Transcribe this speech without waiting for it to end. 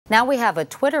Now we have a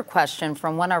Twitter question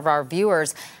from one of our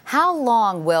viewers. How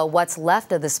long will what's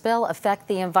left of the spill affect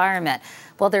the environment?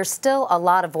 Well, there's still a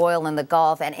lot of oil in the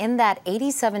Gulf, and in that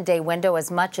 87-day window, as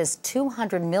much as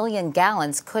 200 million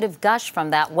gallons could have gushed from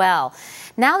that well.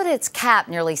 Now that it's capped,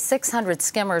 nearly 600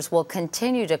 skimmers will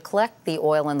continue to collect the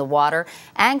oil in the water,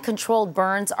 and controlled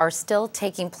burns are still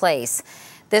taking place.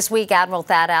 This week, Admiral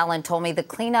Thad Allen told me the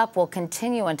cleanup will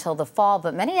continue until the fall,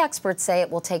 but many experts say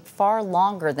it will take far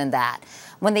longer than that.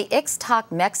 When the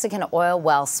Ixtoc Mexican oil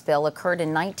well spill occurred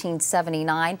in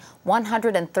 1979,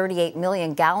 138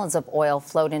 million gallons of oil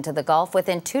flowed into the Gulf.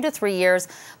 Within 2 to 3 years,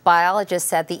 biologists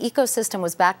said the ecosystem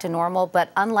was back to normal, but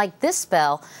unlike this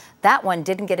spill, that one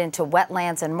didn't get into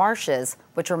wetlands and marshes,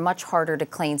 which are much harder to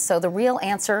clean. So the real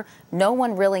answer, no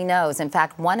one really knows. In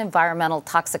fact, one environmental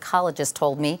toxicologist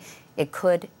told me it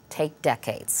could take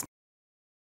decades.